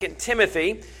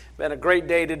Timothy. Been a great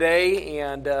day today,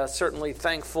 and certainly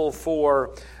thankful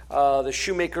for the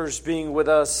Shoemakers being with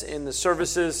us in the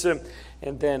services,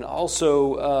 and then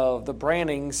also the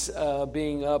Brannings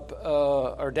being up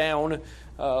or down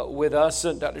with us.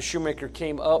 Dr. Shoemaker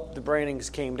came up, the Brannings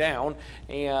came down,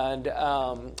 and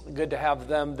good to have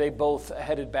them. They both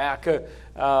headed back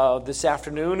this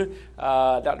afternoon.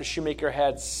 Dr. Shoemaker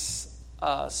had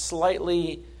a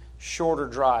slightly shorter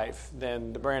drive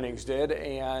than the Brannings did,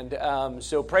 and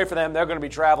so pray for them. They're going to be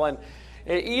traveling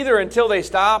either until they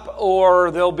stop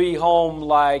or they'll be home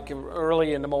like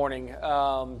early in the morning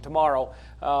tomorrow,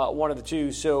 one of the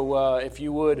two. So if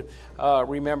you would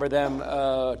remember them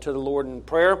to the Lord in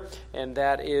prayer, and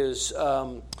that is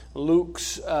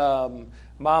Luke's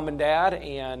mom and dad,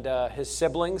 and his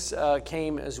siblings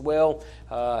came as well,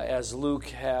 as Luke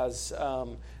has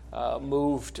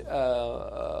moved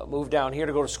down here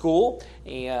to go to school,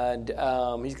 and he's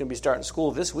going to be starting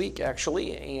school this week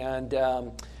actually, and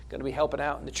going to be helping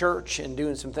out in the church and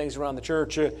doing some things around the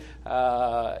church,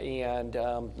 and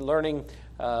learning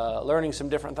some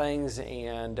different things,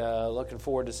 and looking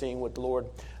forward to seeing what the Lord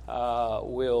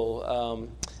will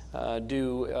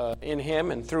do in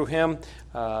him and through him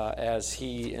as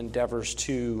he endeavors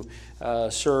to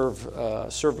serve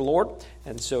the Lord.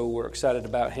 And so we're excited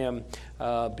about him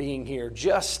being here.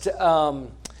 Just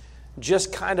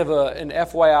kind of an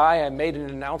FYI, I made an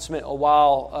announcement a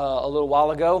little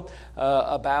while ago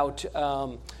about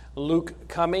Luke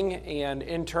coming and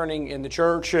interning in the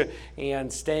church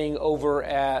and staying over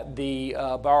at the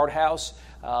Borrowed House.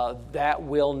 That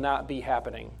will not be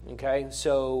happening. Okay,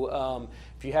 so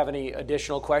if you have any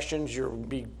additional questions,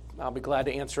 I'll be glad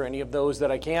to answer any of those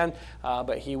that I can.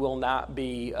 But he will not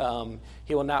be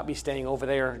staying over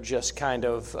there. Just kind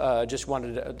of just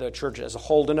wanted the church as a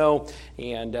whole to know.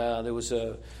 And there was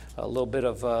a little bit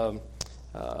of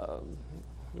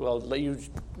you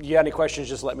got any questions?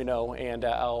 Just let me know, and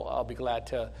I'll be glad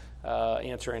to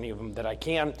answer any of them that I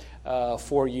can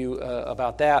for you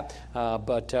about that.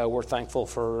 But we're thankful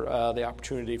for the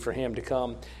opportunity for him to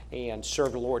come and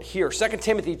serve the Lord here. 2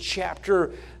 Timothy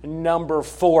chapter number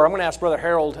 4. I'm going to ask Brother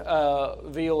Harold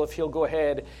Veal if he'll go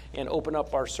ahead and open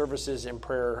up our services in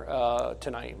prayer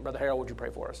tonight. Brother Harold, would you pray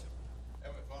for us?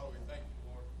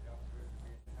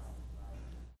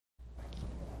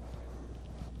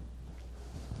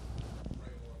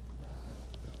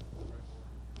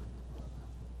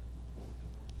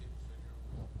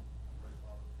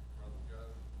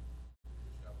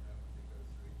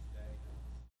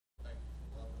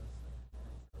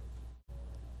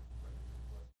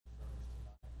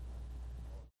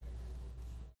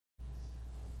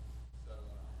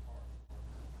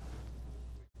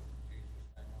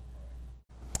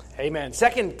 Amen.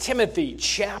 2 Timothy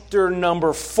chapter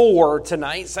number 4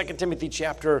 tonight. 2 Timothy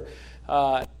chapter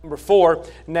number 4.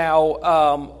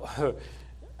 Now,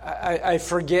 I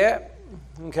forget.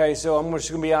 Okay, so I'm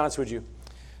just going to be honest with you.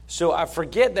 So I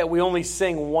forget that we only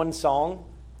sing one song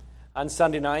on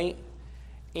Sunday night.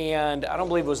 And I don't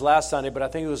believe it was last Sunday, but I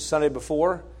think it was Sunday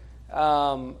before.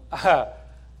 I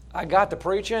got to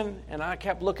preaching, and I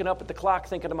kept looking up at the clock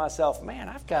thinking to myself, man,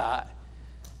 I've got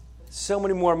so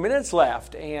many more minutes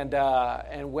left, and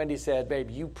Wendy said, babe,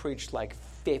 you preached like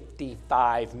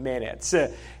 55 minutes,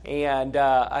 and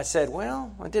I said,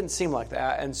 well, it didn't seem like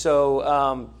that, and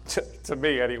so, to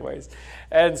me anyways,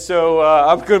 and so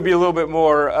I'm going to be a little bit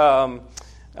more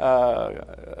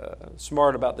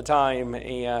smart about the time,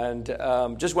 and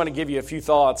just want to give you a few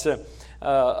thoughts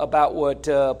about what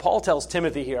Paul tells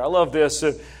Timothy here. I love this.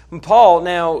 Paul,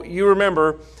 now, you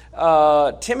remember,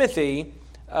 Timothy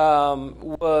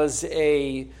was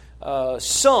a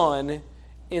son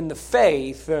in the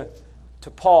faith to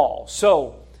Paul.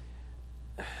 So,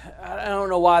 I don't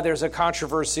know why there's a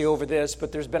controversy over this,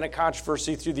 but there's been a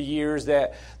controversy through the years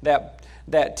that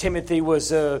Timothy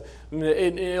was an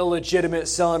illegitimate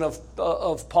son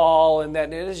of Paul, and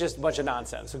that it is just a bunch of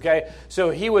nonsense, okay? So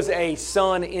he was a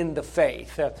son in the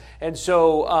faith. And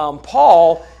so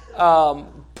Paul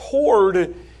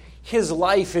poured his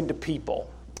life into people.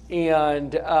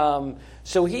 And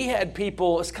so he had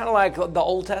people, it's kind of like the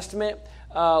Old Testament,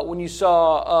 when you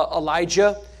saw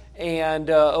Elijah, and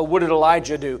what did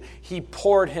Elijah do? He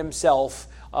poured himself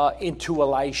into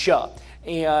Elisha.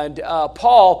 And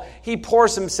Paul, he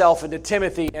pours himself into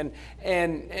Timothy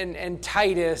and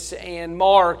Titus and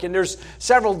Mark, and there's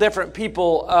several different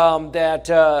people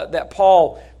that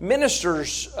Paul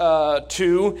ministers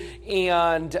to,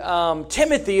 and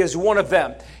Timothy is one of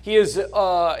them. He is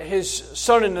his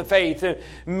son in the faith,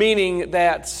 meaning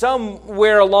that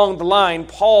somewhere along the line,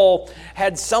 Paul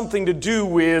had something to do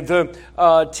with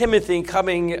Timothy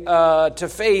coming to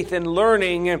faith and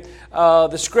learning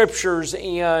the Scriptures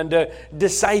and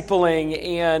discipling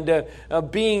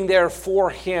and being there for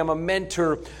him, a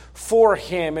mentor for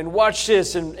him. And watch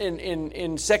this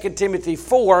in 2 Timothy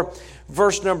 4,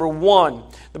 verse number 1.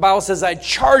 The Bible says, I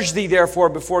charge thee therefore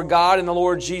before God and the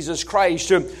Lord Jesus Christ,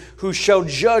 who shall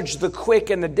judge the quick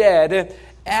and the dead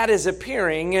at his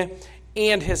appearing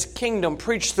and his kingdom.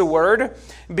 Preach the word,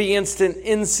 be instant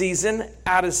in season,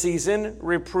 out of season,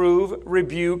 reprove,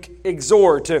 rebuke,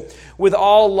 exhort, with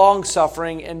all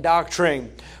longsuffering and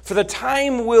doctrine. For the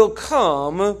time will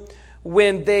come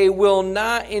when they will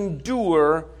not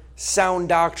endure sound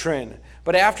doctrine,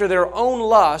 but after their own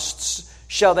lusts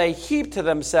shall they heap to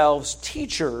themselves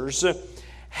teachers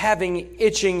having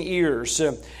itching ears,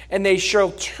 and they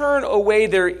shall turn away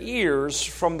their ears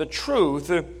from the truth,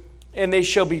 and they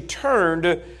shall be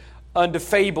turned unto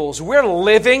fables. We're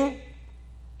living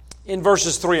in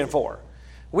verses 3 and 4.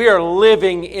 We are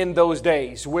living in those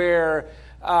days where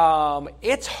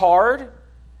it's hard.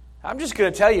 I'm just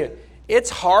going to tell you, it's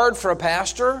hard for a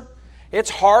pastor, it's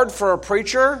hard for a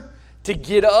preacher to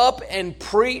get up and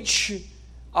preach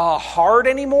hard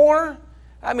anymore.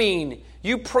 I mean,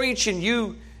 you preach and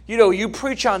you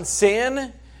preach on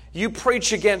sin. You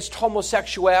preach against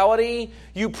homosexuality.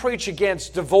 You preach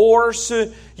against divorce.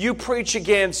 You preach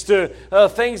against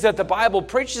things that the Bible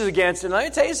preaches against. And let me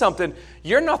tell you something,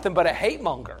 you're nothing but a hate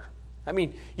monger. I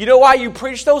mean, you know why you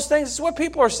preach those things? It's what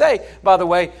people are saying, by the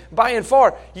way, by and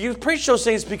far. You preach those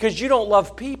things because you don't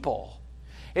love people.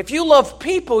 If you love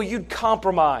people, you'd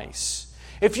compromise.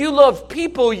 If you love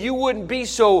people, you wouldn't be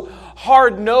so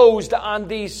hard-nosed on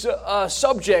these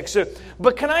subjects.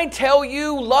 But can I tell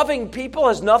you, loving people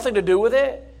has nothing to do with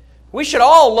it? We should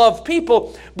all love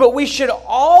people, but we should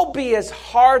all be as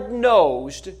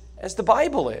hard-nosed as the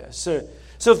Bible is.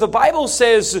 So if the Bible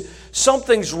says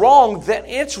something's wrong, then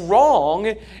it's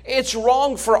wrong. It's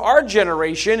wrong for our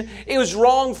generation. It was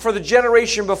wrong for the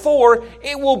generation before.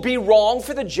 It will be wrong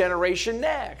for the generation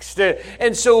next.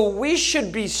 And so we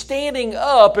should be standing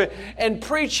up and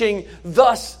preaching,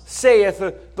 thus saith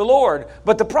the Lord.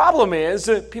 But the problem is,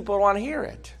 people don't want to hear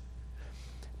it.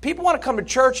 People want to come to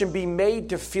church and be made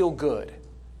to feel good.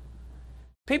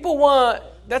 People want,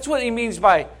 that's what he means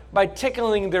by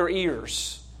tickling their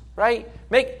ears. Right?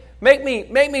 Make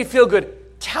me feel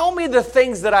good. Tell me the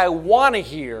things that I want to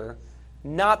hear,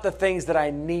 not the things that I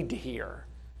need to hear.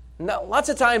 No, lots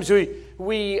of times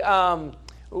we come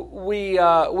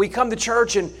to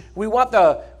church and we want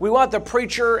the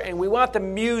preacher and we want the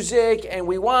music and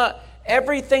we want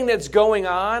everything that's going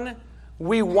on.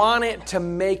 We want it to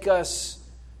make us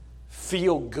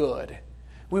feel good.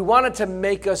 We want it to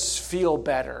make us feel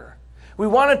better. We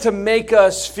want it to make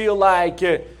us feel like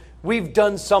we've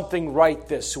done something right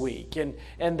this week, and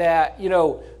that,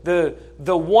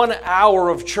 the 1 hour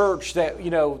of church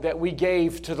that we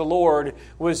gave to the Lord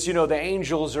was, the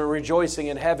angels are rejoicing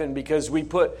in heaven because we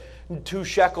put 2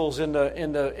 shekels in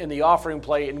the offering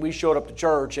plate and we showed up to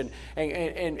church,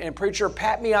 and preacher,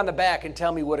 pat me on the back and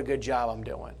tell me what a good job I'm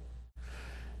doing.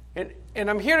 And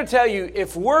I'm here to tell you,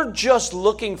 if we're just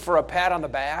looking for a pat on the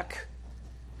back,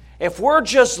 if we're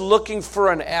just looking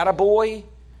for an attaboy,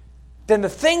 then the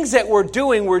things that we're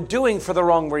doing for the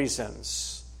wrong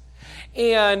reasons.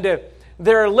 And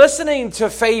they're listening to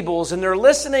fables, and they're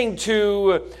listening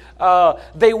to,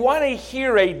 they want to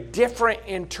hear a different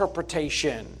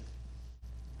interpretation.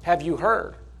 Have you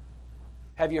heard?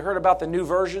 Have you heard about the new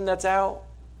version that's out?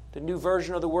 The new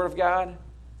version of the Word of God?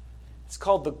 It's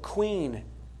called the Queen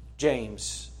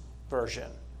James Version.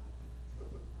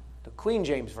 The Queen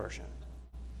James Version.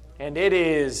 And it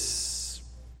is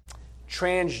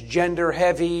transgender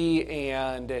heavy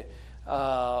and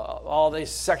all these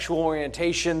sexual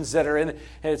orientations that are in, and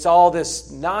it's all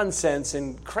this nonsense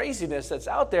and craziness that's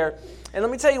out there. And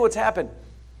let me tell you what's happened.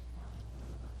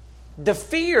 The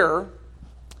fear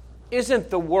isn't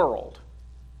the world,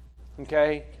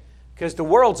 okay? Because the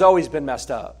world's always been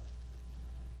messed up.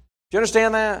 Do you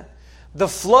understand that? The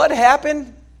flood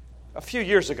happened a few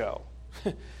years ago.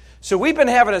 So we've been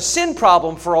having a sin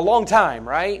problem for a long time,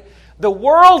 right? The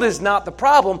world is not the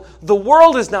problem. The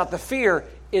world is not the fear.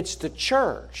 It's the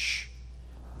church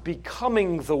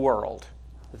becoming the world.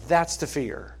 That's the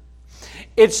fear.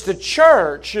 It's the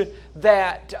church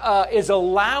that is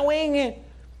allowing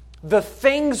the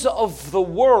things of the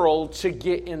world to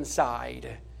get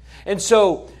inside. And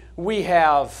so we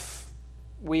have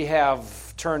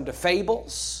turned to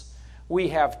fables. We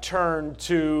have turned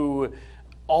to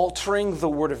altering the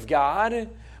Word of God.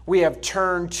 We have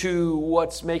turned to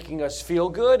what's making us feel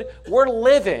good. We're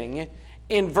living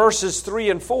in verses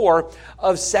 3 and 4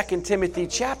 of 2 Timothy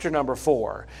chapter number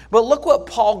 4. But look what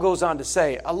Paul goes on to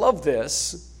say. I love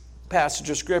this passage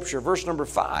of Scripture. Verse number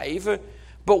 5.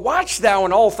 But watch thou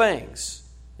in all things,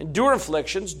 endure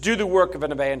afflictions, do the work of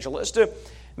an evangelist,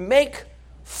 make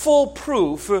full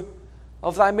proof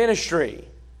of thy ministry.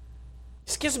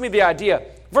 This gives me the idea.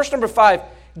 Verse number 5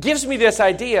 gives me this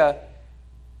idea.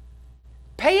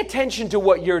 Pay attention to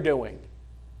what you're doing.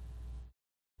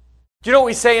 Do you know what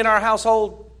we say in our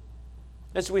household?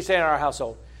 That's what we say in our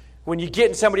household. When you get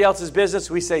in somebody else's business,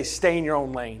 we say, stay in your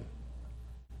own lane.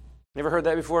 You ever heard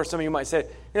that before? Some of you might say,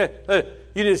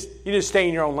 you just stay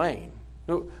in your own lane.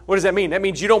 What does that mean? That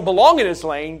means you don't belong in this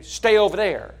lane. Stay over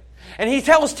there. And he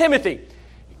tells Timothy,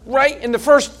 right in the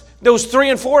first, those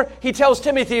 3 and 4, he tells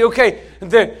Timothy, okay,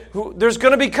 there's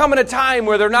going to be coming a time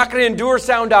where they're not going to endure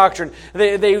sound doctrine.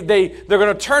 They're going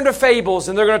to turn to fables,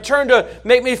 and they're going to turn to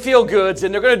make me feel goods,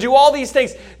 and they're going to do all these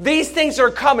things. These things are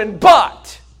coming,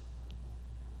 but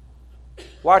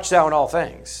watch thou in all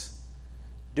things.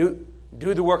 Do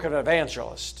the work of an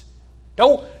evangelist.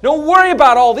 Don't worry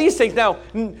about all these things. Now,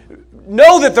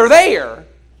 know that they're there.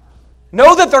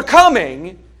 Know that they're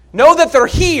coming. Know that they're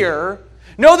here.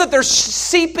 Know that they're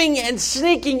seeping and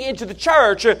sneaking into the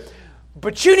church.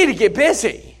 But you need to get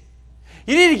busy.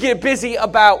 You need to get busy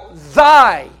about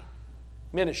thy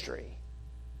ministry.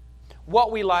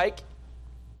 What we like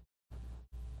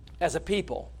as a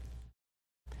people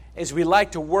is we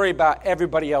like to worry about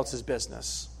everybody else's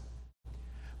business.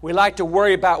 We like to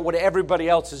worry about what everybody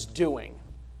else is doing.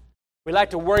 We like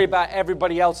to worry about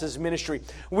everybody else's ministry.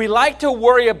 We like to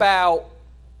worry about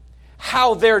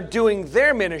how they're doing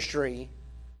their ministry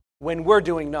when we're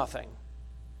doing nothing.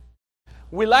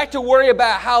 We like to worry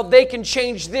about how they can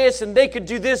change this and they could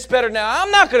do this better. Now, I'm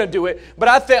not going to do it, but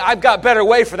I think I've got a better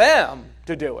way for them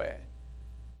to do it.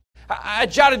 I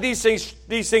jotted these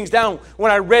things down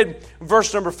when I read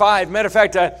verse number 5. Matter of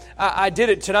fact, I did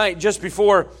it tonight just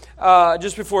before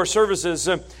services.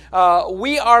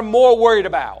 We are more worried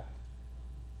about.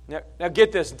 Now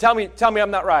get this. Tell me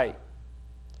I'm not right.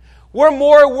 We're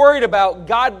more worried about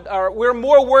we're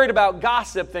more worried about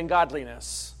gossip than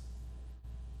godliness.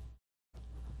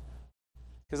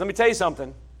 Because let me tell you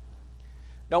something.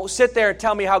 Don't sit there and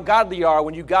tell me how godly you are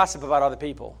when you gossip about other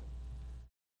people.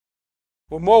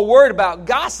 We're more worried about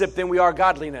gossip than we are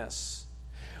godliness.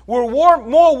 We're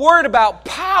more worried about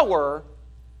power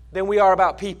than we are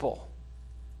about people.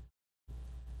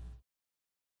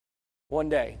 One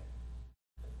day,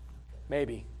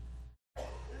 maybe,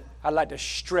 I'd like to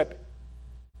strip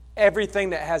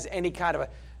everything that has any kind of a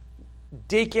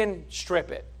deacon,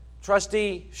 strip it.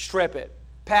 Trustee, strip it.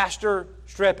 Pastor,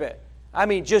 strip it. I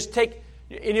mean, just take,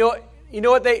 you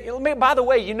know what they, by the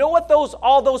way, you know what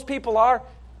all those people are?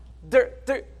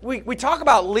 We talk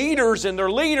about leaders and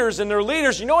they're leaders and they're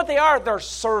leaders. You know what they are? They're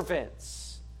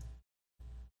servants.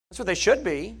 That's what they should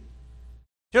be. You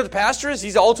know what the pastor is?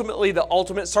 He's ultimately the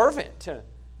ultimate servant.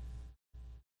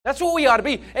 That's what we ought to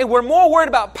be. And we're more worried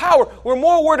about power. We're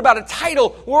more worried about a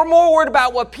title. We're more worried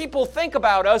about what people think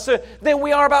about us than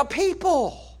we are about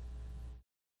people.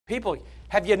 People,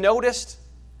 have you noticed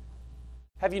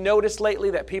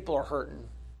lately that people are hurting?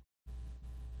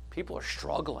 People are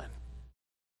struggling.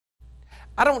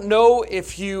 I don't know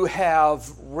if you have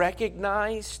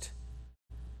recognized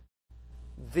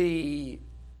the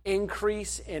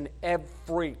increase in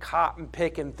every cotton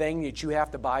picking thing that you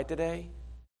have to buy today.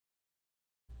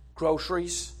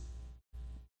 Groceries,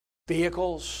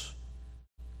 vehicles,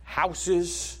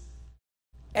 houses,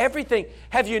 everything.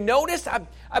 Have you noticed?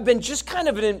 I've been just kind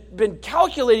of been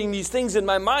calculating these things in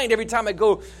my mind every time I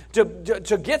go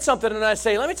to get something, and I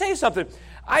say, let me tell you something.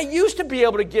 I used to be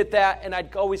able to get that, and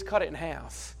I'd always cut it in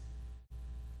half.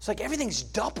 It's like everything's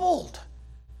doubled.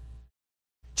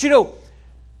 But you know,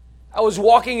 I was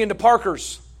walking into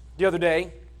Parker's the other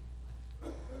day.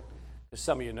 As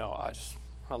some of you know,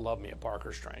 I love me a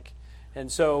Parker's drink. And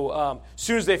so as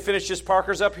soon as they finish this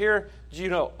Parker's up here, you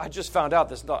know, I just found out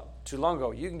this not too long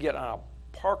ago, you can get on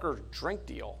a Parker drink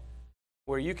deal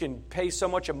where you can pay so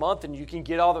much a month and you can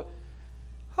get all the,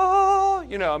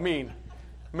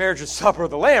 marriage is supper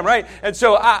of the Lamb, right? And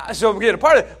so I'm getting a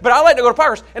part of it. But I like to go to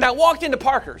Parker's. And I walked into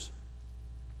Parker's.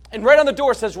 And right on the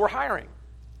door says, we're hiring.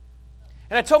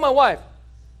 And I told my wife,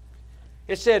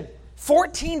 it said,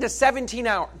 $14 to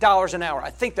 $17 an hour.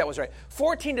 I think that was right.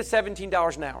 $14 to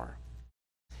 $17 an hour.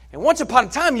 And once upon a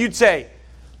time, you'd say,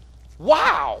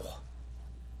 wow,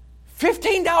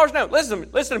 $15 an hour.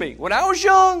 Listen to me. When I was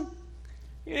young,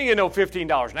 you didn't get no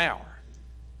 $15 an hour.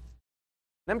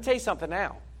 Let me tell you something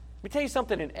now. Let me tell you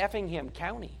something in Effingham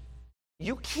County.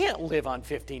 You can't live on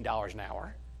 $15 an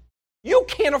hour. You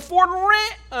can't afford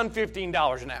rent on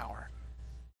 $15 an hour.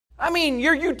 I mean,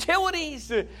 your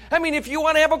utilities. I mean, if you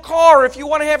want to have a car, if you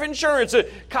want to have insurance.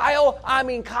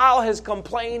 Kyle has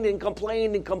complained and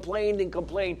complained and complained and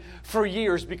complained for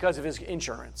years because of his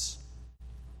insurance.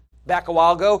 Back a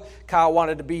while ago, Kyle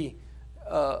wanted to be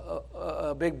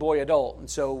a big boy adult. And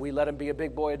so we let him be a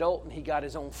big boy adult, and he got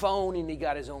his own phone, and he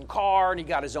got his own car, and he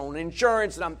got his own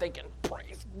insurance. And I'm thinking,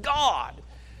 praise God,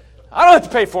 I don't have to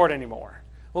pay for it anymore.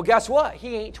 Well, guess what?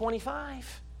 He ain't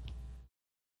 25.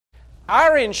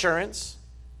 Our insurance,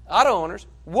 auto owners,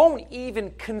 won't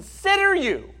even consider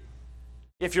you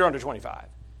if you're under 25.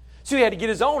 So he had to get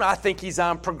his own. I think he's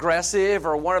on Progressive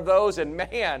or one of those, and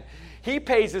man, he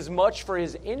pays as much for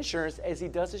his insurance as he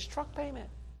does his truck payment.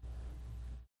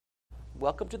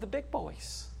 Welcome to the big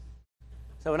boys.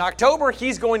 So in October,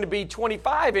 he's going to be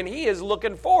 25, and he is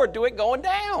looking forward to it going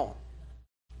down.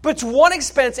 But it's one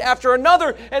expense after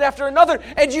another and after another.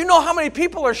 And do you know how many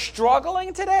people are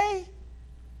struggling today?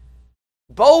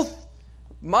 Both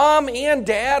mom and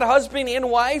dad, husband and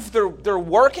wife, they're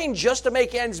working just to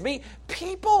make ends meet.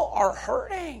 People are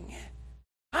hurting.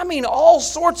 I mean, all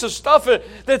sorts of stuff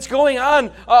that's going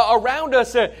on around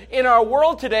us in our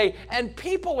world today, and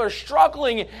people are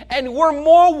struggling, and we're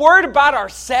more worried about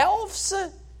ourselves.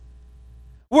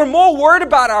 We're more worried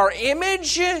about our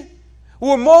image.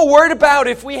 We're more worried about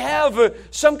if we have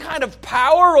some kind of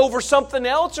power over something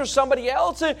else or somebody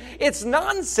else. It's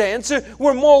nonsense.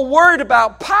 We're more worried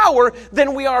about power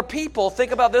than we are people.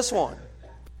 Think about this one.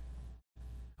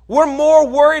 We're more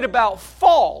worried about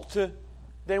fault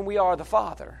than we are the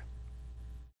Father.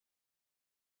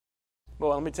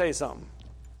 Well, let me tell you something.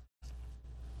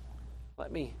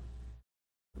 Let me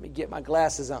get my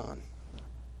glasses on.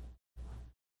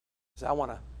 So I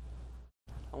want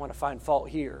to find fault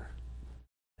here.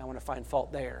 I want to find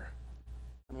fault there.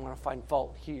 I want to find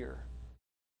fault here.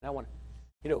 And I want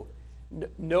to,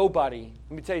 nobody,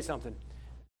 let me tell you something.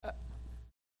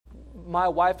 My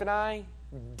wife and I,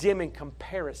 dim in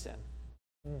comparison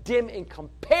to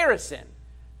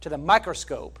the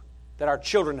microscope that our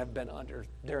children have been under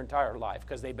their entire life,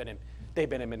 because they've been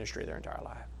in ministry their entire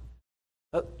life.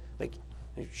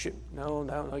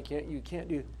 You can't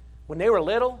do. When they were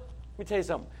little, let me tell you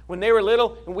something. When they were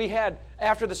little, and we had,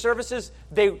 after the services,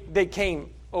 they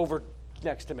came over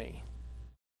next to me.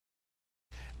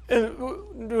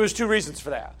 And there was two reasons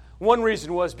for that. One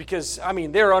reason was because,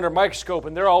 they're under a microscope,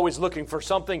 and they're always looking for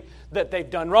something that they've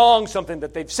done wrong, something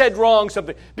that they've said wrong,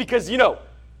 something, because,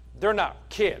 they're not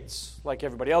kids like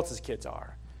everybody else's kids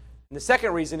are. And the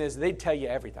second reason is they'd tell you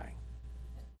everything.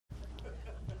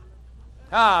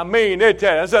 They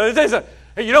tell you.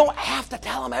 You don't have to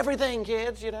tell them everything,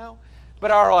 kids, But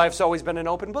our life's always been an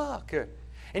open book.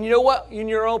 And you know what? In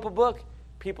your open book,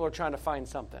 people are trying to find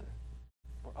something.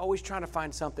 We're always trying to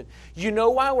find something. You know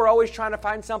why we're always trying to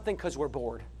find something? Because we're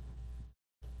bored.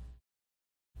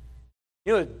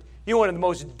 You know one of the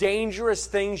most dangerous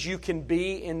things you can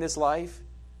be in this life?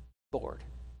 Bored.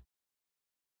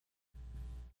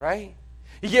 Right?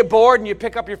 You get bored and you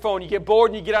pick up your phone. You get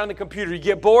bored and you get on the computer. You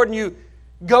get bored and you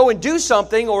go and do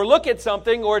something or look at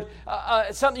something or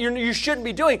something you shouldn't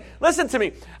be doing. Listen to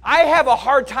me. I have a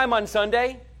hard time on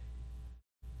Sunday.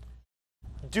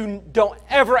 Don't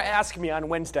ever ask me on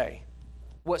Wednesday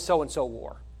what so-and-so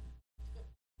wore.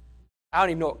 I don't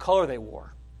even know what color they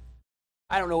wore.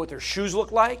 I don't know what their shoes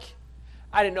look like.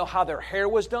 I didn't know how their hair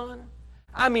was done.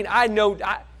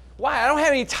 Why? I don't have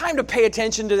any time to pay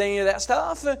attention to any of that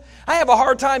stuff. I have a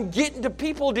hard time getting to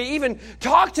people to even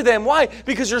talk to them. Why?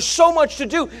 Because there's so much to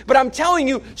do. But I'm telling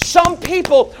you, some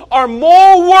people are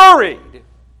more worried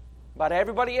about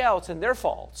everybody else and their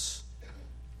faults.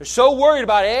 They're so worried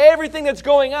about everything that's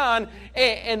going on,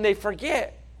 and they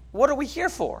forget, what are we here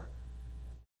for?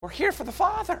 We're here for the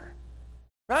Father,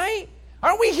 right?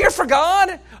 Aren't we here for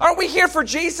God? Aren't we here for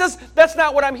Jesus? That's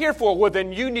not what I'm here for. Well,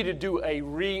 then you need to do a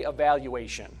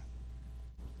reevaluation.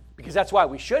 Because that's why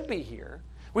we should be here.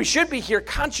 We should be here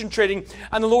concentrating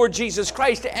on the Lord Jesus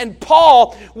Christ. And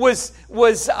Paul was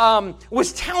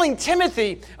telling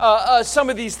Timothy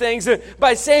some of these things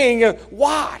by saying,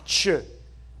 watch,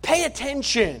 pay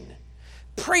attention,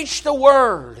 preach the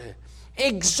word,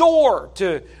 exhort,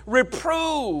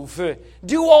 reprove,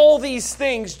 do all these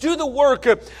things, do the work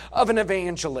of an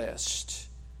evangelist.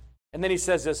 And then he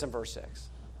says this in verse 6.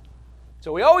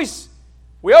 So we always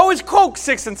quote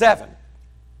 6 and 7.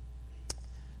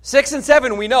 6 and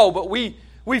 7 we know, but we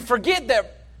forget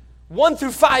that 1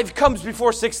 through 5 comes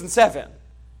before 6 and 7.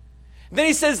 Then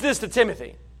he says this to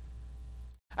Timothy.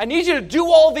 I need you to do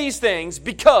all these things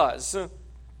because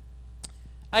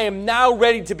I am now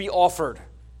ready to be offered.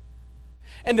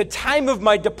 And the time of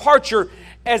my departure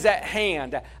is at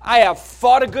hand. I have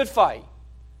fought a good fight.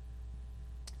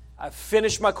 I've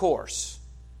finished my course.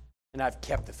 And I've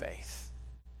kept the faith.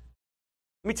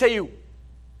 Let me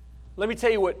tell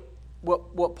you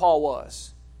what Paul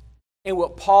was. And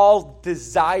what Paul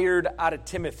desired out of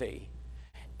Timothy.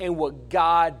 And what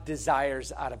God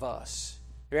desires out of us.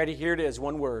 You ready? Here it is,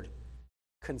 one word.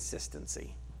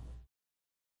 Consistency.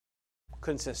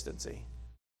 Consistency.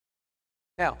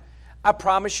 Now, I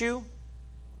promise you,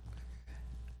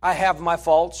 I have my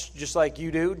faults just like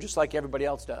you do, just like everybody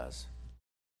else does.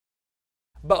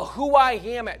 But who I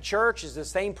am at church is the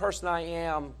same person I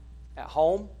am at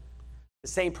home, the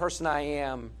same person I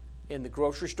am in the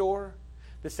grocery store,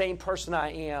 the same person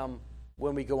I am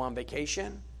when we go on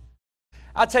vacation.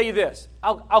 I'll tell you this.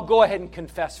 I'll go ahead and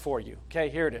confess for you. Okay,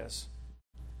 here it is.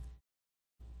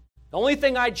 The only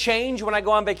thing I change when I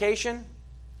go on vacation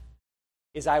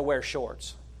is I wear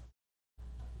shorts.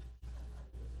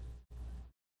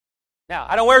 Now,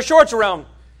 I don't wear shorts around.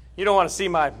 You don't want to see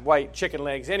my white chicken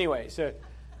legs anyway. So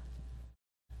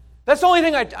that's the only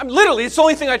thing it's the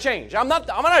only thing I change. I'm not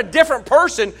a different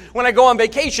person when I go on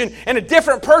vacation and a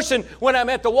different person when I'm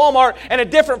at the Walmart and a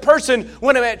different person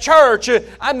when I'm at church.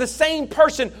 I'm the same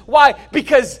person. Why?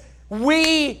 Because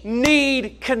we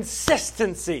need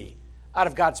consistency out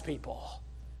of God's people.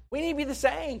 We need to be the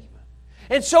same.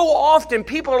 And so often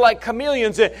people are like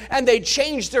chameleons and they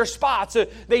change their spots.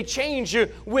 They change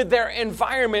with their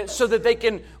environment so that they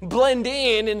can blend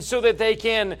in and so that they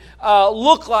can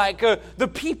look like the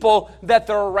people that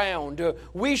they're around.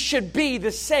 We should be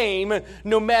the same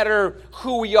no matter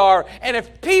who we are. And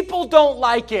if people don't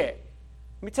like it,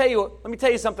 let me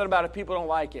tell you something about if people don't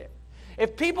like it.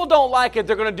 If people don't like it,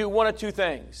 they're going to do one of two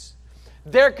things.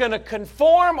 They're going to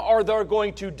conform or they're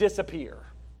going to disappear.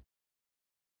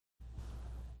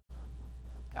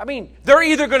 I mean, they're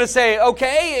either going to say,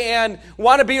 okay, and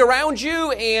want to be around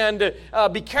you and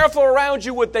be careful around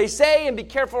you what they say and be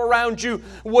careful around you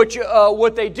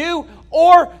what they do,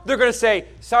 or they're going to say,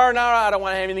 sorry, no, I don't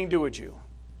want to have anything to do with you.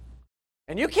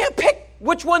 And you can't pick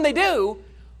which one they do.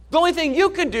 The only thing you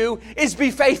can do is be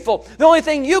faithful. The only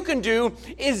thing you can do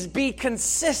is be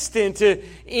consistent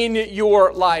in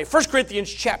your life. 1 Corinthians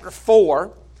chapter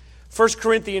 4,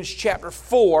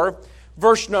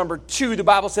 verse number 2, the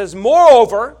Bible says,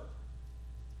 moreover,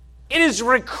 it is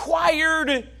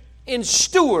required in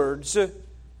stewards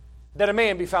that a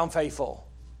man be found faithful.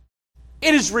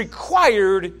 It is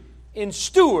required in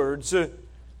stewards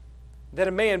that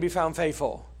a man be found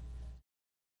faithful.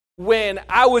 When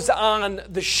I was on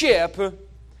the ship,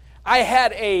 I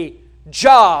had a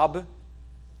job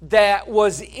that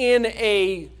was in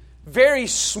a very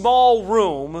small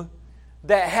room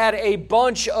that had a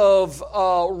bunch of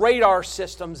radar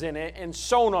systems in it and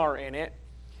sonar in it.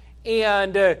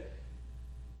 And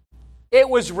it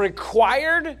was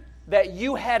required that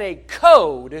you had a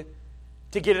code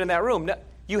to get in that room.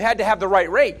 You had to have the right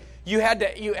rate. You had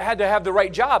to have the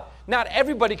right job. Not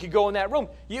everybody could go in that room.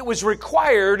 It was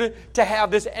required to have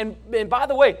this. And by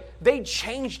the way, they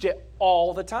changed it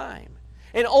all the time.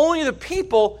 And only the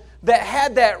people that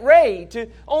had that rate,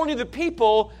 only the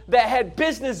people that had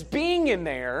business being in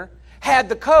there had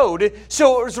the code.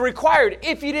 So it was required.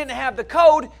 If you didn't have the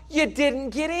code, you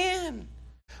didn't get in.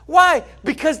 Why?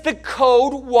 Because the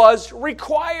code was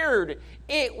required.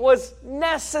 It was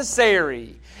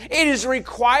necessary. It is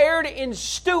required in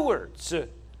stewards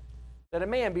that a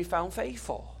man be found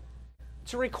faithful.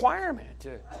 It's a requirement.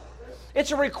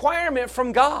 It's a requirement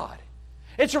from God.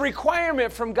 It's a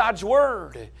requirement from God's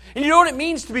Word. And you know what it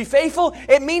means to be faithful?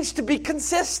 It means to be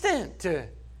consistent.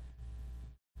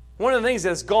 One of the things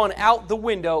that's gone out the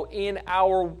window in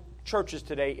our churches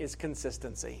today is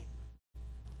consistency.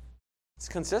 It's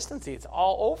consistency. It's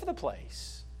all over the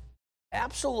place.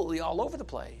 Absolutely all over the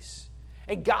place.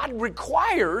 And God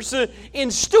requires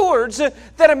in stewards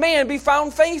that a man be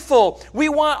found faithful. We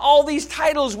want all these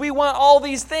titles. We want all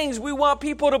these things. We want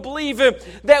people to believe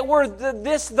that we're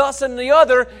this, thus, and the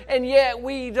other, and yet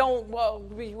we're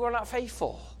not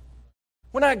faithful.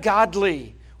 We're not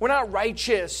godly. We're not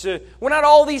righteous. We're not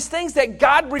all these things that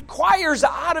God requires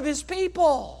out of His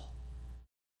people.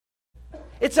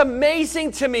 It's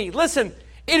amazing to me. Listen,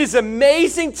 it is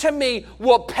amazing to me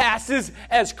what passes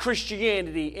as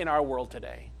Christianity in our world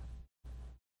today.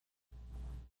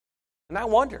 And I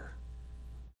wonder.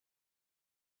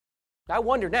 I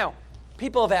wonder now,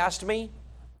 people have asked me,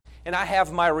 and I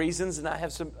have my reasons, and I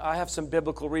have some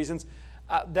biblical reasons,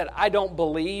 that I don't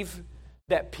believe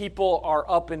that people are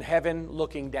up in heaven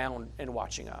looking down and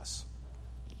watching us.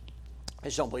 I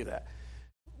just don't believe that.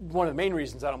 One of the main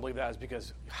reasons I don't believe that is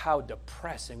because how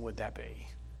depressing would that be?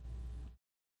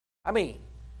 I mean,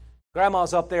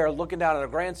 grandma's up there looking down at her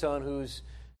grandson who's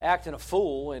acting a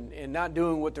fool and not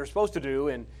doing what they're supposed to do.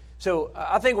 And so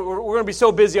I think we're going to be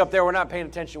so busy up there, we're not paying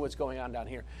attention to what's going on down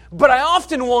here. But I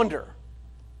often wonder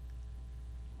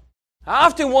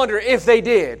if they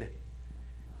did,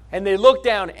 and they look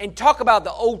down and talk about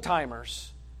the old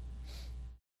timers.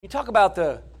 You talk about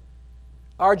the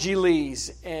R.G.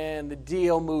 Lees and the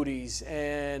D.L. Moody's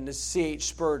and the C.H.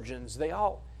 Spurgeons. They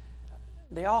all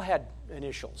had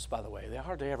initials, by the way. They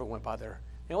hardly ever went by their...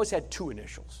 They always had two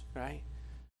initials, right?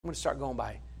 I'm going to start going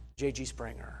by J.G.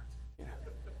 Springer. You know.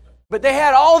 But they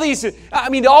had all these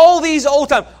old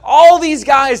time, all these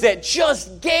guys that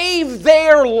just gave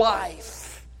their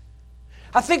life.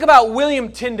 I think about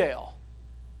William Tyndale.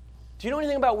 Do you know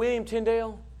anything about William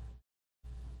Tyndale?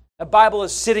 The Bible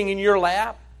is sitting in your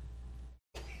lap.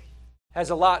 Has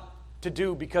a lot to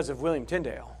do because of William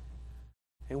Tyndale.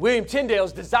 And William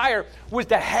Tyndale's desire was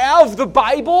to have the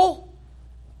Bible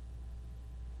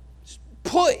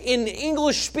put in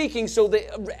English speaking so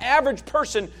the average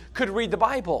person could read the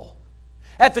Bible.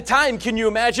 At the time, can you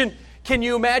imagine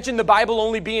the Bible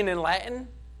only being in Latin?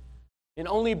 And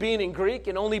only being in Greek?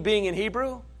 And only being in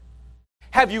Hebrew?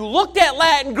 Have you looked at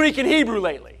Latin, Greek, and Hebrew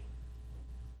lately?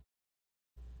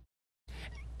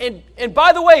 And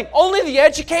by the way, only the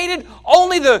educated,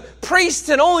 only the priests,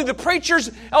 and only the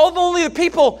preachers, only the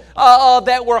people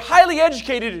that were highly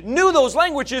educated knew those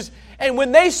languages. And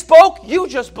when they spoke, you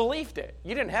just believed it.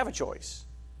 You didn't have a choice.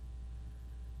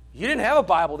 You didn't have a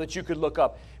Bible that you could look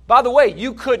up. By the way,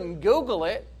 you couldn't Google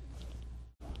it.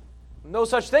 No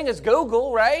such thing as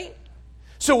Google, right?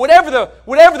 So whatever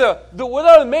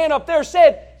the man up there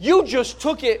said, you just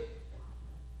took it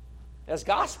as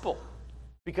gospel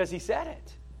because he said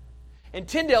it. And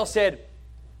Tyndale said,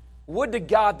 would to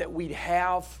God that we'd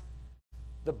have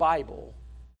the Bible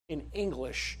in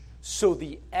English so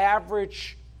the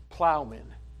average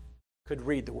plowman could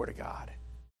read the Word of God.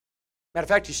 Matter of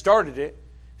fact, he started it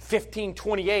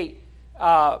 1528.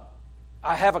 I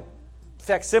have a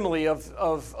facsimile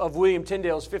of William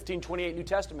Tyndale's 1528 New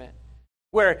Testament,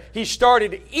 where he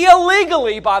started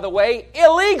illegally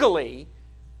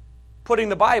putting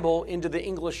the Bible into the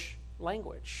English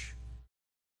language.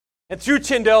 And through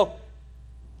Tyndale,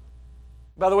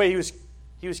 by the way, he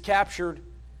was captured,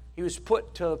 he was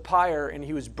put to the pyre, and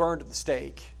he was burned at the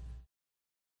stake.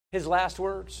 His last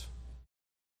words,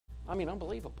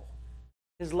 unbelievable.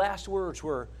 His last words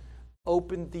were,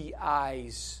 "Open the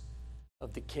eyes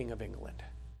of the King of England.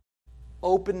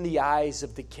 Open the eyes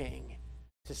of the King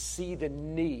to see the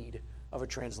need of a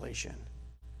translation."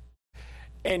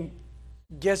 And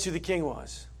guess who the king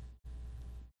was?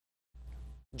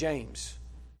 James.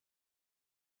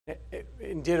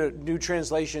 And did a new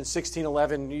translation,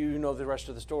 1611. You know the rest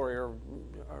of the story, or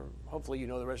hopefully you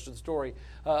know the rest of the story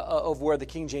of where the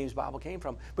King James Bible came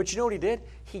from. But you know what he did?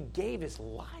 He gave his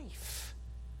life.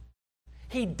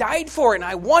 He died for it. And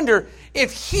I wonder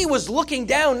if he was looking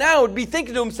down now and be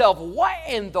thinking to himself, what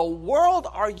in the world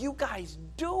are you guys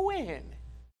doing?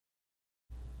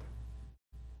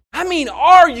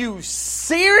 Are you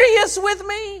serious with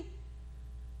me?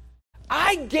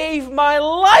 I gave my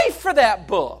life for that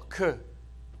book.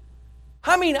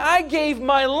 I gave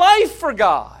my life for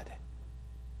God.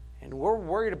 And we're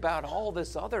worried about all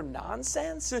this other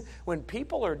nonsense when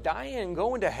people are dying and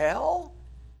going to hell?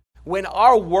 When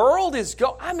our world is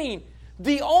the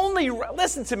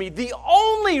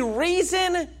only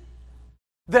reason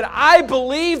that I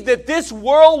believe that this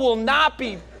world will not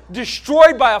be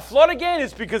destroyed by a flood again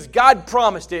is because God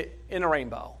promised it in a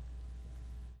rainbow.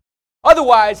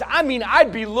 Otherwise,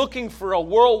 I'd be looking for a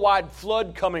worldwide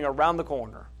flood coming around the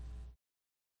corner.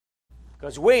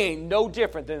 Because we ain't no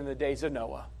different than in the days of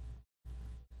Noah.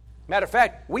 Matter of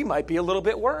fact, we might be a little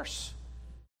bit worse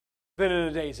than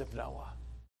in the days of Noah.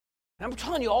 And I'm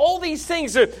telling you, all these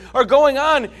things are going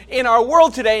on in our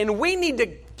world today, and we need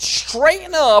to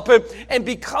straighten up and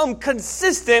become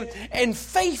consistent and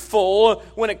faithful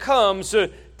when it comes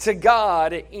to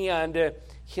God and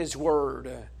His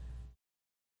Word.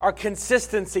 Our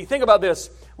consistency. Think about this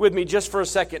with me just for a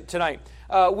second tonight.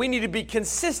 We need to be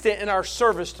consistent in our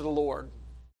service to the Lord.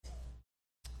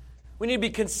 We need to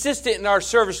be consistent in our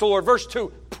service to the Lord. Verse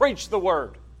 2, preach the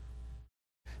Word.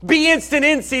 Be instant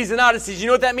in season, out of season. You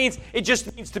know what that means? It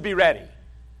just means to be ready.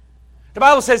 The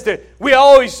Bible says that we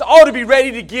always ought to be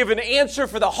ready to give an answer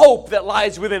for the hope that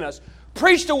lies within us.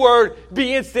 Preach the word,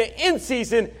 be instant, in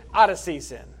season, out of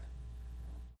season.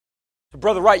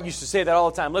 Brother Wright used to say that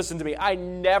all the time. Listen to me. I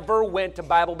never went to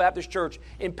Bible Baptist Church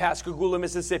in Pascagoula,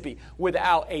 Mississippi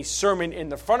without a sermon in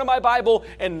the front of my Bible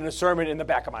and a sermon in the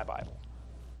back of my Bible.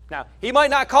 Now, he might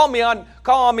not call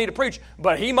on me to preach,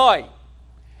 but he might.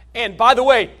 And by the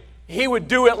way, he would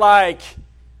do it like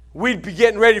we'd be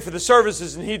getting ready for the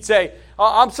services, and he'd say,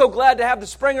 I'm so glad to have the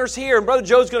Springers here, and Brother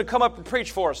Joe's going to come up and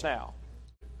preach for us now.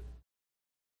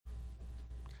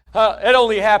 It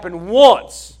only happened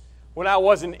once when I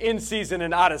wasn't in season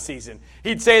and out of season.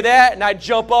 He'd say that, and I'd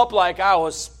jump up like I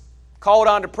was called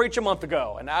on to preach a month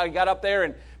ago. And I got up there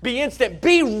and be instant.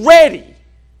 Be ready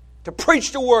to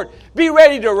preach the word. Be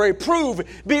ready to reprove.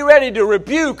 Be ready to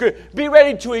rebuke. Be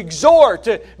ready to exhort.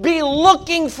 Be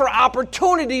looking for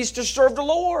opportunities to serve the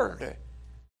Lord. It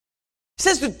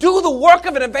says to do the work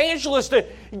of an evangelist, to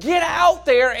get out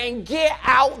there and get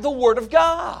out the Word of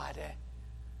God.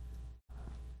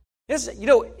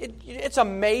 It's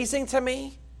amazing to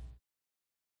me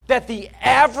that the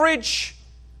average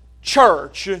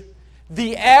church,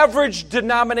 the average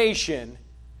denomination,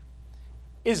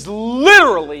 is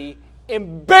literally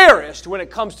embarrassed when it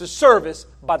comes to service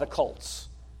by the cults.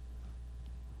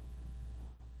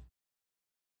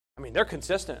 I mean, they're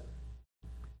consistent.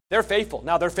 They're faithful.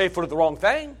 Now, they're faithful to the wrong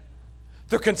thing.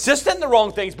 They're consistent in the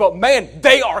wrong things, but man,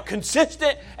 they are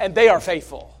consistent and they are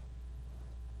faithful.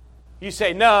 You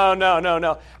say,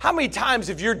 no. How many times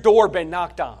have your door been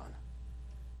knocked on?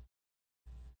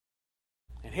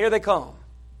 And here they come.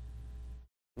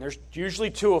 And there's usually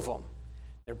two of them.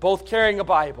 They're both carrying a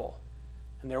Bible.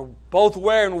 And they're both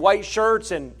wearing white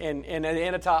shirts and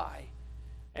a tie.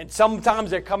 And sometimes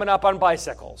they're coming up on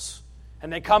bicycles.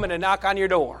 And they come in and knock on your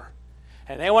door.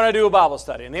 And they want to do a Bible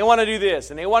study. And they want to do this.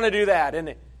 And they want to do that. And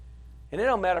it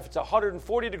don't matter if it's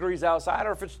 140 degrees outside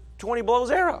or if it's 20 below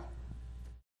zero.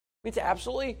 It's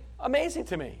absolutely amazing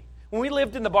to me. When we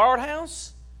lived in the borrowed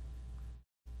house,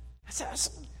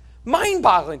 that's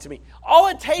mind-boggling to me. All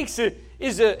it takes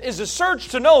is a search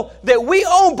to know that we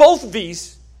own both of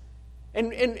these,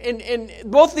 and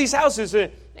both of these houses,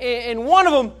 and one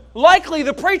of them, likely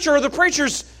the preacher or the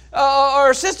preacher's or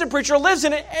assistant preacher lives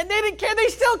in it, and they didn't care. They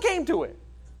still came to it.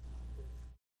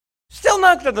 Still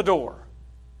knocked on the door.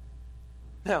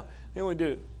 Now, they only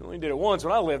did it once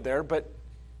when I lived there, but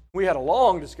we had a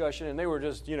long discussion, and they were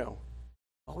just,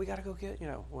 we got to go get,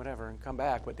 whatever, and come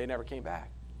back, but they never came back.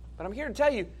 But I'm here to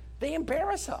tell you, they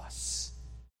embarrass us.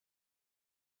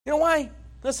 You know why?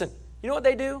 Listen, you know what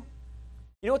they do?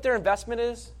 You know what their investment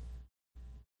is?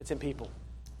 It's in people.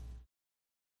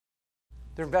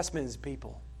 Their investment is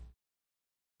people.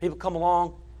 People come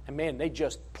along, and man, they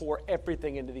just pour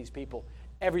everything into these people,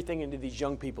 everything into these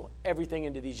young people, everything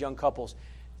into these young couples.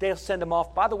 They'll send them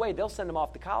off. By the way, they'll send them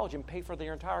off to college and pay for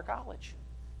their entire college.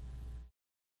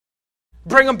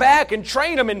 Bring them back and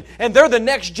train them, and they're the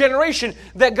next generation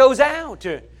that goes out.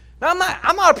 Now,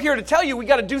 I'm not up here to tell you we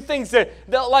got to do things that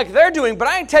like they're doing, but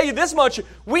I can tell you this much.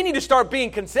 We need to start being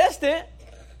consistent.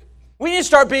 We need to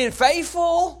start being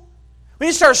faithful. We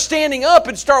need to start standing up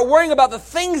and start worrying about the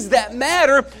things that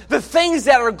matter, the things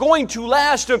that are going to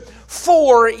last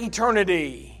for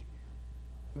eternity.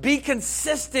 Be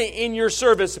consistent in your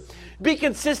service. Be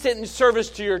consistent in service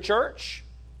to your church.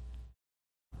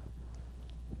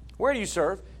 Where do you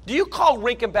serve? Do you call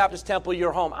Lincoln Baptist Temple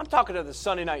your home? I'm talking to the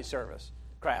Sunday night service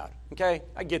crowd. Okay?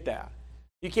 I get that.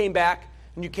 You came back,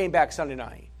 and you came back Sunday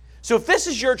night. So if this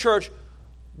is your church,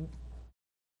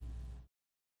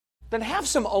 then have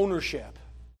some ownership.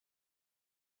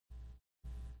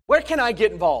 Where can I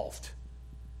get involved?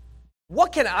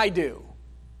 What can I do?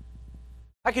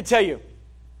 I can tell you.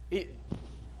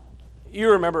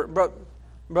 You remember,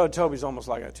 Brother Toby's almost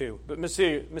like that too. But Miss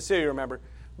Celia, remember,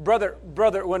 brother,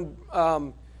 when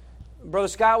Brother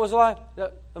Scott was alive.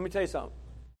 Let me tell you something.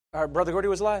 Brother Gordy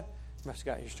was alive.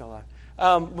 Scott, you're still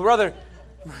alive. Brother,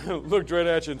 looked right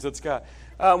at you and said, Scott.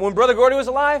 When Brother Gordy was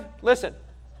alive, listen.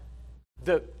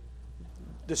 The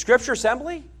Scripture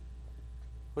Assembly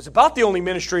was about the only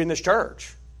ministry in this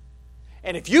church.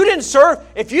 And if you didn't serve,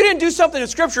 if you didn't do something in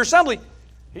Scripture Assembly,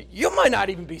 you might not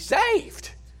even be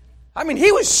saved. I mean,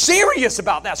 he was serious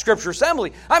about that Scripture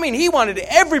Assembly. I mean, he wanted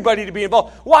everybody to be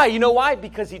involved. Why? You know why?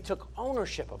 Because he took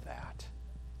ownership of that.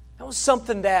 That was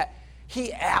something that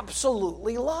he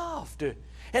absolutely loved.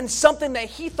 And something that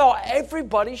he thought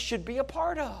everybody should be a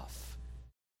part of.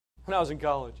 When I was in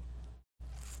college,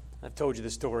 I've told you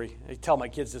this story. I tell my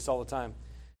kids this all the time.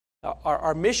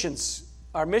 Our missions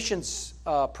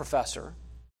professor,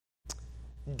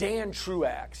 Dan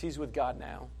Truax, he's with God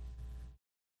now.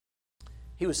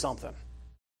 He was something.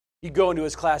 You go into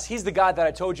his class. He's the guy that I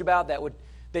told you about that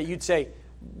that you'd say,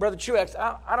 Brother Truex,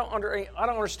 I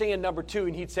don't understand number 2,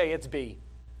 and he'd say, it's B.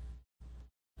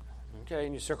 Okay,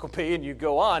 and you circle B and you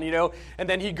go on, and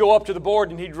then he'd go up to the board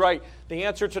and he'd write, the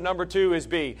answer to number 2 is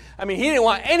B. I mean, he didn't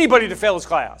want anybody to fail his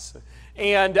class.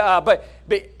 And but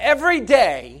every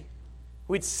day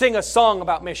we'd sing a song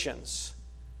about missions.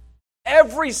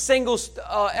 Every single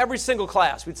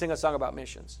class we'd sing a song about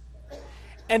missions.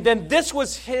 And then this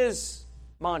was his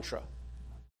mantra.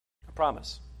 I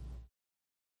promise.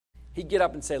 He'd get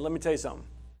up and say, let me tell you something.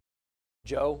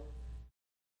 Joe,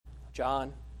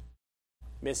 John,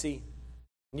 Missy,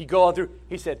 and you go all through.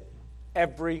 He said,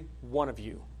 every one of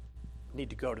you need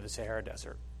to go to the Sahara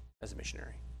Desert as a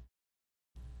missionary.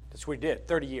 That's what he did,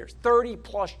 30 years. 30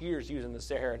 plus years using the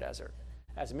Sahara Desert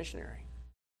as a missionary.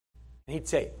 And he'd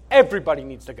say, everybody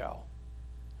needs to go.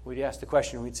 We'd ask the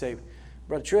question, and we'd say,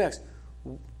 Brother Truex,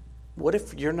 what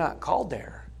if you're not called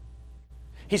there?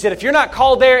 He said, if you're not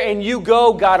called there and you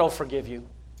go, God will forgive you.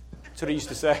 That's what he used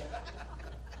to say.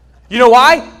 You know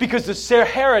why? Because the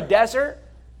Sahara Desert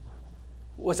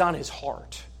was on his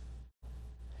heart.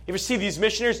 You ever see these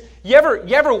missionaries? You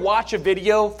ever watch a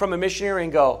video from a missionary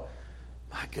and go,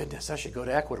 my goodness, I should go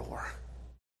to Ecuador.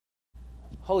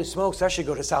 Holy smokes, I should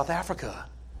go to South Africa.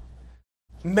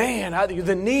 Man,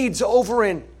 the needs over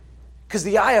in, because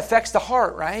the eye affects the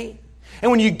heart, right? And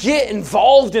when you get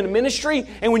involved in a ministry,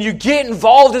 and when you get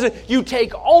involved, you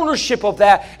take ownership of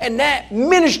that, and that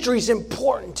ministry is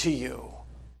important to you.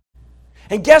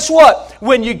 And guess what?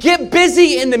 When you get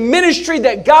busy in the ministry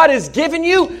that God has given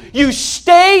you, you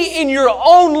stay in your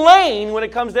own lane when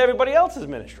it comes to everybody else's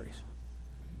ministries.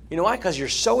 You know why? Because you're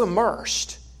so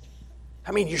immersed.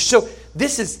 I mean,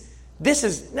 this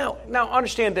is, now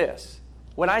understand this.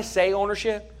 When I say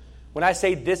ownership, when I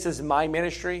say this is my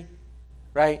ministry,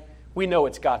 right? We know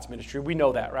it's God's ministry. We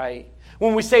know that, right?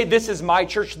 When we say this is my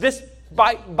church, this,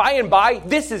 by and by,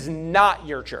 this is not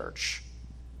your church.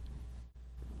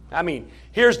 I mean,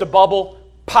 here's the bubble.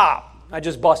 Pop. I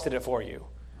just busted it for you.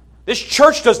 This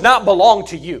church does not belong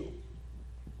to you.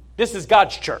 This is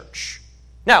God's church.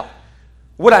 Now,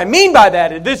 what I mean by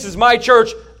that is this is my church.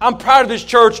 I'm proud of this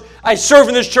church. I serve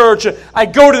in this church. I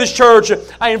go to this church.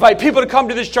 I invite people to come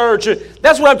to this church.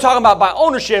 That's what I'm talking about by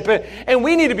ownership. And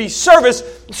we need to be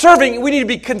serving. We need to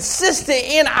be consistent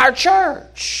in our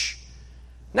church.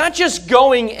 Not just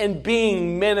going and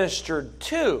being ministered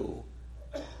to,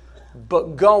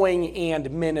 but going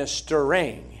and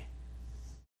ministering.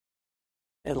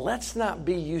 And let's not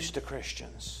be used to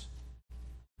Christians.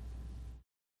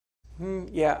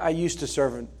 Yeah, I used to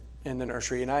serve in the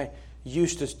nursery, and I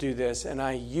used to do this, and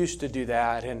I used to do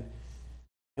that, and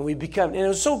we become, and it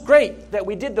was so great that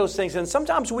we did those things, and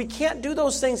sometimes we can't do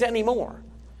those things anymore.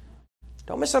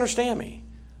 Don't misunderstand me.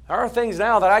 There are things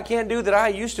now that I can't do that I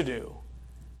used to do.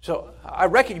 So I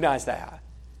recognize that.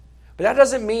 But that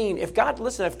doesn't mean, if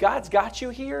God's got you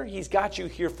here, He's got you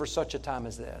here for such a time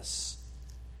as this.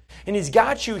 And He's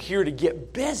got you here to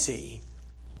get busy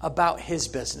about His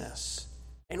business.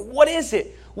 And what is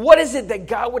it? What is it that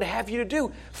God would have you to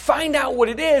do? Find out what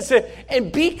it is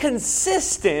and be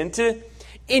consistent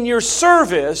in your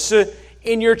service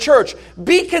in your church.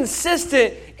 Be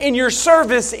consistent in your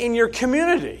service in your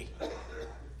community.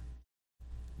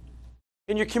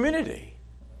 In your community.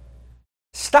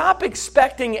 Stop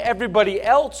expecting everybody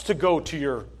else to go to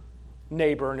your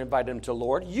neighbor and invite them to the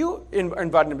Lord. You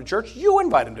invite them to church. You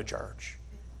invite them to church.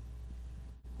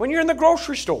 When you're in the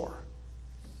grocery store.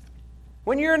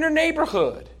 When you're in your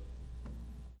neighborhood.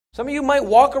 Some of you might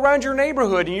walk around your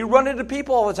neighborhood and you run into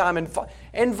people all the time.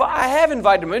 And I have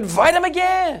invited them. Invite them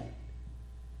again.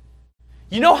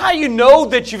 You know how you know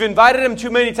that you've invited them too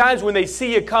many times? When they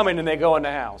see you coming and they go in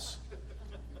the house.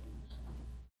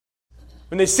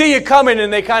 When they see you coming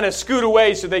and they kind of scoot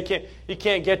away so you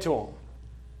can't get to them.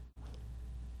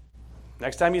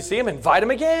 Next time you see them, invite them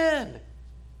again.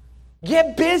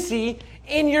 Get busy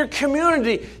in your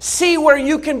community. See where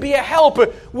you can be a help,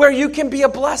 where you can be a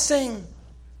blessing.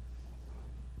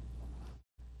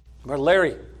 Brother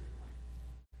Larry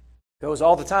goes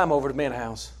all the time over to Manna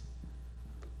House.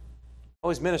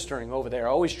 Always ministering over there,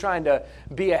 always trying to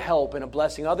be a help and a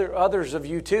blessing. Others of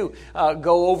you too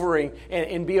go over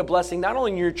and be a blessing, not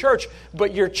only in your church,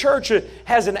 but your church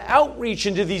has an outreach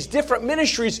into these different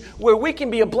ministries where we can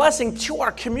be a blessing to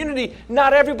our community.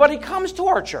 Not everybody comes to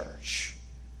our church.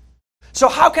 So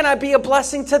how can I be a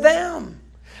blessing to them?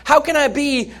 How can I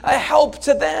be a help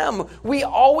to them? We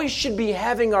always should be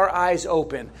having our eyes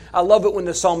open. I love it when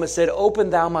the psalmist said, "Open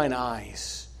thou mine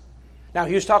eyes." Now,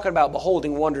 he was talking about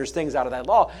beholding wondrous things out of that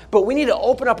law, but we need to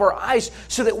open up our eyes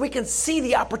so that we can see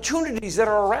the opportunities that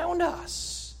are around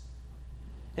us.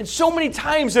 And so many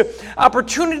times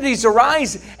opportunities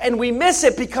arise and we miss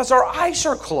it because our eyes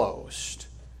are closed.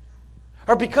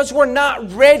 Or because we're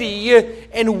not ready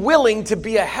and willing to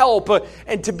be a help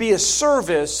and to be a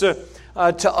service to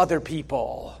other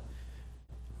people.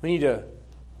 We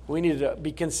need to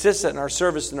be consistent in our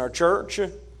service in our church.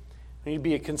 We need to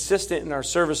be consistent in our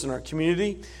service in our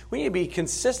community. We need to be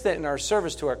consistent in our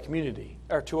service to our community,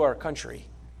 or to our country.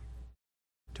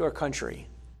 To our country.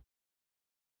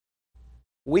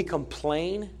 We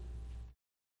complain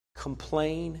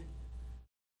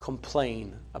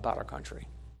about our country.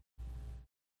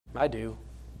 I do.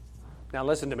 Now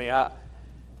listen to me.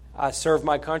 I serve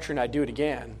my country and I do it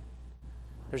again.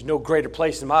 There's no greater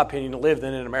place, in my opinion, to live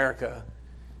than in America.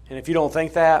 And if you don't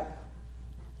think that,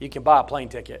 you can buy a plane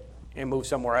ticket and move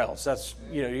somewhere else. That's,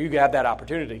 you have that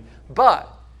opportunity.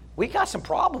 But we got some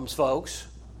problems, folks.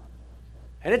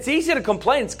 And it's easy to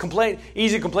complain. It's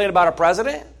easy to complain about our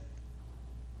president,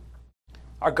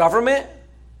 our government.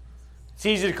 It's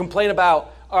easy to complain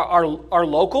about our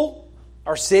local,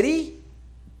 our city.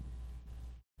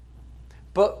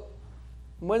 But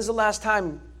when's the last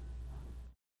time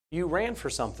you ran for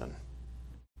something?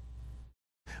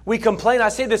 We complain. I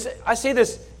say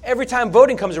this every time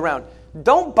voting comes around.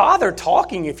 Don't bother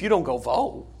talking if you don't go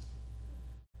vote.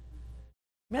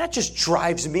 I mean, that just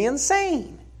drives me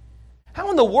insane. How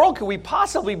in the world could we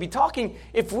possibly be talking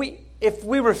if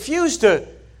we refuse to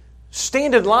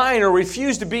stand in line or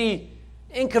refuse to be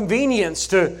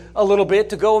inconvenienced a little bit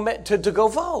to go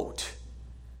vote?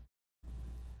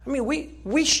 I mean,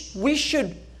 we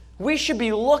should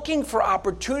be looking for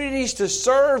opportunities to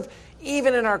serve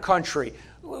even in our country.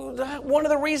 One of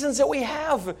the reasons that we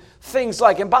have things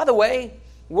like, and by the way,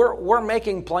 we're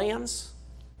making plans.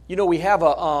 We have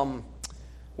a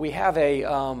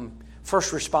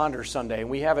First Responder Sunday, and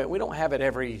we don't have it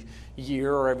every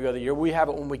year or every other year. We have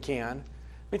it when we can.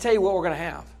 Let me tell you what we're going to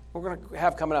have. We're going to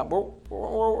have coming up.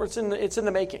 It's in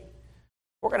the making.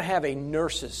 We're going to have a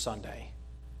Nurses Sunday.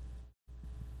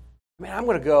 I mean, I'm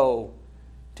going to go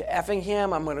to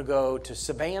Effingham. I'm going to go to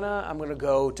Savannah. I'm going to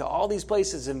go to all these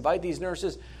places, invite these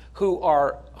nurses who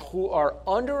are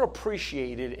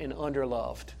underappreciated and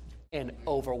underloved and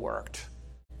overworked.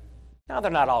 Now, they're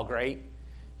not all great.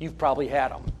 You've probably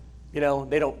had them.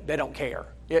 They don't care.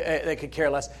 They could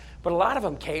care less. But a lot of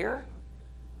them care.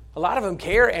 A lot of them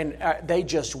care, and they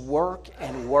just work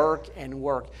and work and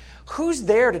work. Who's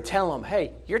there to tell them,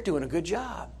 hey, you're doing a good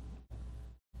job?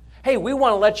 Hey, we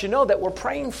want to let you know that we're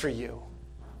praying for you.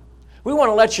 We want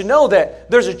to let you know that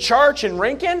there's a church in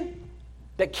Rincon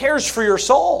that cares for your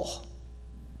soul.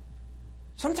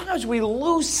 Sometimes we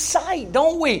lose sight,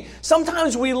 don't we?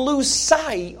 Sometimes we lose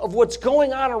sight of what's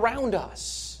going on around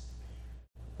us.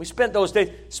 We spent those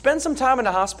days. Spend some time in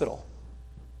the hospital.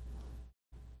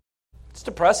 It's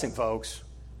depressing, folks.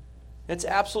 It's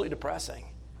absolutely depressing.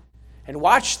 And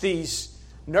watch these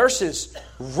nurses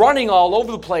running all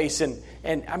over the place and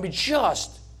I mean,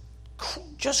 just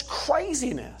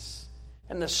craziness.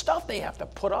 And the stuff they have to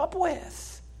put up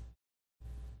with.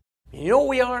 You know what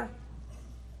we are?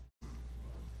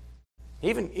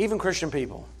 Even Christian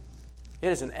people. It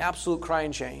is an absolute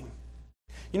crying shame.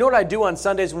 You know what I do on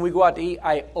Sundays when we go out to eat?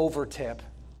 I over-tip.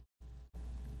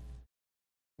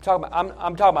 I'm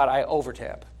talking about I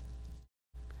over-tip.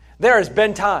 There has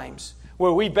been times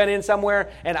where we've been in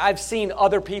somewhere and I've seen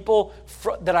other people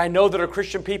that I know that are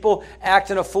Christian people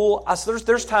acting a fool.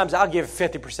 There's times I'll give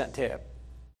 50% tip.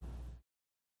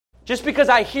 Just because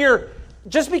I hear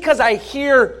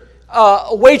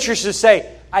waitresses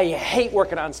say, I hate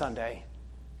working on Sunday.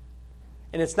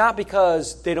 And it's not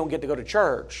because they don't get to go to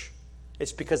church.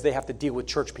 It's because they have to deal with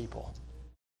church people.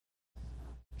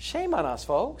 Shame on us,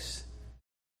 folks.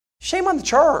 Shame on the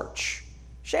church.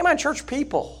 Shame on church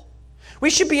people.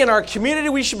 We should be in our community,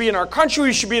 we should be in our country,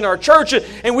 we should be in our church,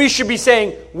 and we should be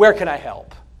saying, where can I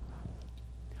help?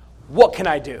 What can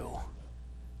I do?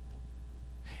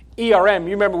 ERM,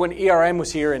 you remember when ERM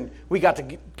was here and we got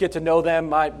to get to know them.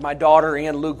 My daughter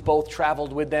and Luke both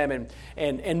traveled with them.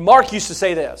 And Mark used to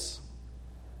say this.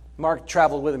 Mark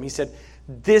traveled with him. He said,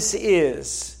 this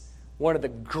is one of the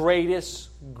greatest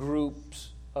groups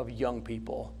of young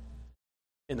people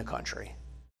in the country.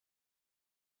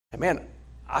 And man,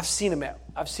 I've seen him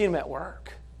at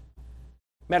work.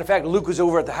 Matter of fact, Luke was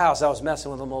over at the house. I was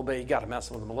messing with him a little bit. You got to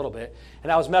mess with him a little bit.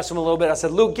 And I was messing with him a little bit. I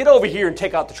said, Luke, get over here and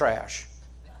take out the trash.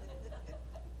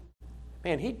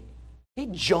 Man, he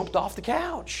jumped off the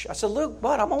couch. I said, Luke,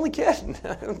 bud, I'm only kidding.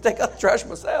 I'm going to take out the trash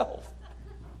myself.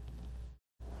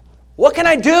 What can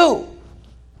I do?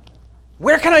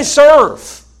 Where can I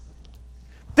serve?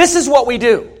 This is what we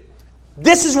do.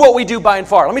 This is what we do by and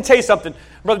far. Let me tell you something.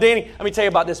 Brother Danny, let me tell you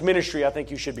about this ministry I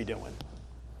think you should be doing.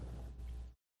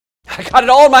 I got it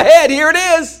all in my head. Here it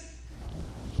is.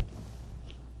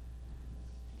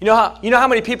 You know how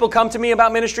many people come to me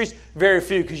about ministries? Very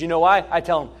few, because you know why? I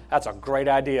tell them, that's a great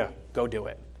idea. Go do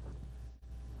it.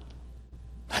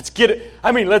 Let's get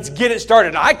it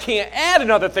started. I can't add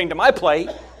another thing to my plate.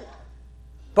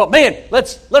 But man,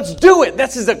 let's do it.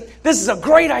 This is a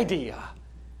great idea.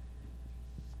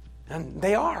 And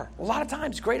they are, a lot of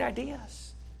times, great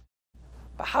ideas.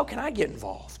 But how can I get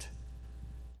involved?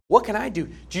 What can I do?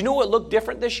 Do you know what looked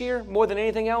different this year more than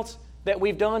anything else that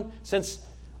we've done since,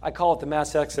 I call it the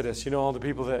mass exodus, all the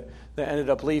people that ended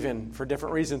up leaving for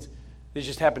different reasons, they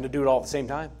just happened to do it all at the same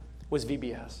time, was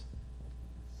VBS.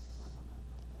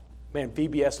 Man,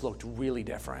 VBS looked really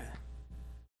different.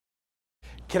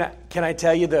 Can I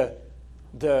tell you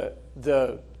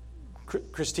the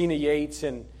Christina Yates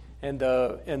and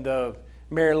the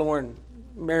Mary Lauren,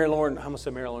 I almost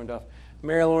said Mary Lauren Duff,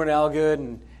 Mary Lauren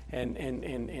Algood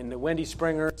and the Wendy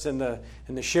Springers and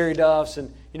the Sherry Duffs,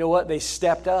 and you know what? They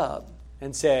stepped up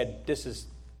and said, this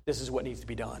is what needs to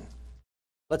be done.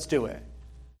 Let's do it.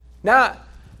 Now,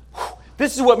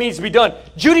 this is what needs to be done.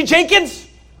 Judy Jenkins,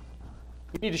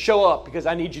 you need to show up because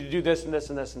I need you to do this and this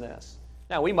and this and this.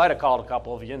 Now, we might have called a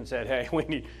couple of you and said, hey, we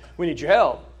need your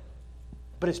help.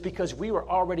 But it's because we were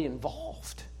already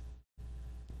involved.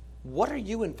 What are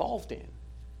you involved in?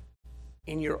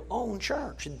 In your own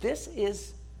church. This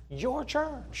is your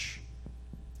church.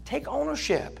 Take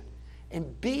ownership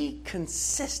and be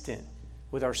consistent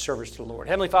with our service to the Lord.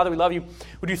 Heavenly Father, we love you.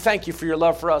 We do thank you for your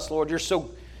love for us, Lord. You're so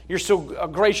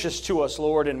gracious to us,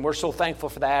 Lord, and we're so thankful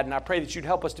for that. And I pray that you'd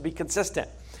help us to be consistent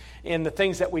in the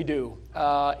things that we do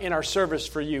in our service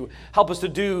for you. Help us to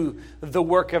do the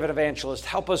work of an evangelist.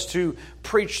 Help us to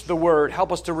preach the word.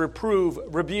 Help us to reprove,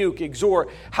 rebuke, exhort.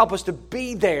 Help us to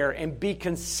be there and be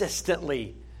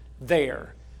consistently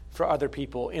there for other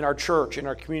people in our church, in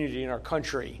our community, in our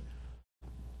country.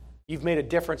 You've made a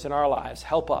difference in our lives.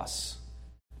 Help us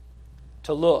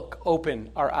to look,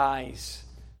 open our eyes,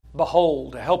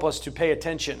 behold, help us to pay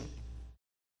attention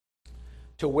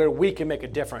to where we can make a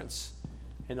difference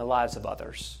in the lives of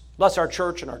others. Bless our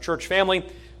church and our church family.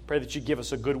 Pray that you give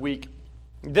us a good week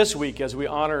this week as we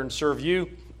honor and serve you.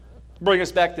 Bring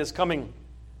us back this coming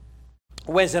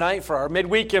Wednesday night for our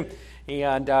midweek, and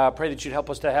pray that you'd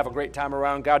help us to have a great time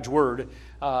around God's Word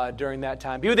during that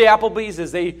time. Be with the Applebees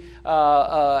as they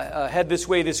head this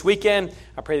way this weekend.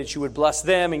 I pray that you would bless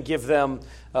them and give them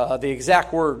the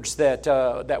exact words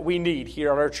that we need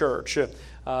here at our church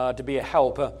to be a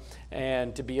help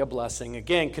and to be a blessing.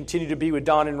 Again, continue to be with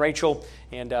Don and Rachel,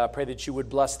 and pray that you would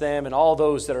bless them and all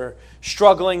those that are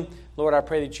struggling. Lord, I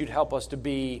pray that you'd help us to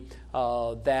be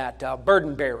that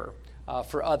burden bearer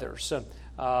for others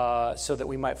so that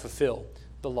we might fulfill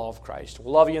the law of Christ. We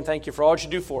love you and thank you for all that you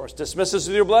do for us. Dismiss us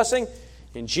with your blessing.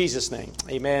 In Jesus' name,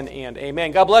 amen and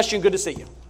amen. God bless you and good to see you.